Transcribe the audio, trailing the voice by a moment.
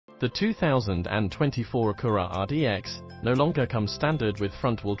The 2024 Acura RDX no longer comes standard with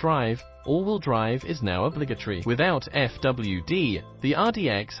front-wheel drive. All-wheel drive is now obligatory. Without FWD, the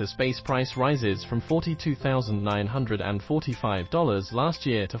RDX's base price rises from $42,945 last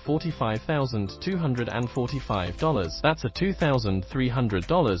year to $45,245. That's a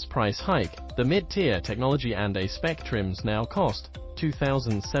 $2,300 price hike. The mid-tier technology and a spec trims now cost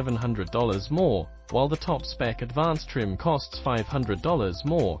 $2,700 more, while the top spec advanced trim costs $500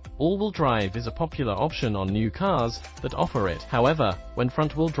 more. All-wheel drive is a popular option on new cars that offer it. However, when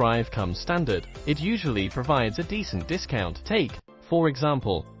front-wheel drive comes standard, it usually provides a decent discount. Take, for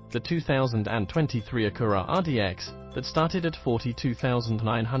example, the 2023 Acura RDX that started at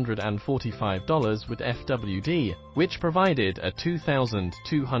 $42,945 with FWD, which provided a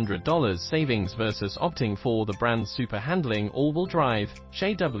 $2,200 savings versus opting for the brand's super handling all-wheel drive,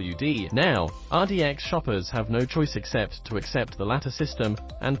 SHWD. Now, RDX shoppers have no choice except to accept the latter system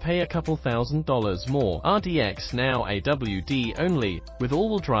and pay a couple $1,000s more. RDX now AWD only, with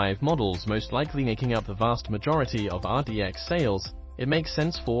all-wheel drive models most likely making up the vast majority of RDX sales. It makes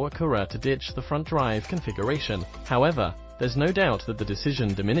sense for Acura to ditch the front drive configuration. However, there's no doubt that the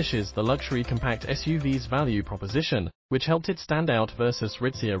decision diminishes the luxury compact SUV's value proposition, which helped it stand out versus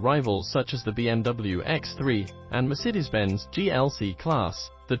ritzier rivals such as the BMW X3 and Mercedes-Benz GLC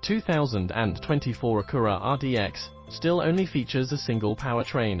class. The 2024 Acura RDX still only features a single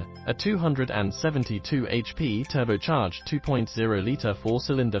powertrain, a 272 HP turbocharged 2.0-liter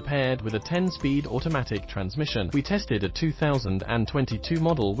four-cylinder paired with a 10-speed automatic transmission. We tested a 2022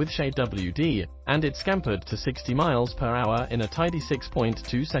 model with SHWD, and it scampered to 60 miles per hour in a tidy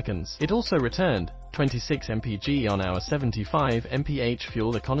 6.2 seconds. It also returned 26 mpg on our 75 mph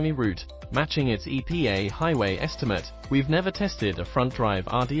fuel economy route, matching its EPA highway estimate. We've never tested a front-drive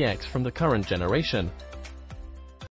RDX from the current generation,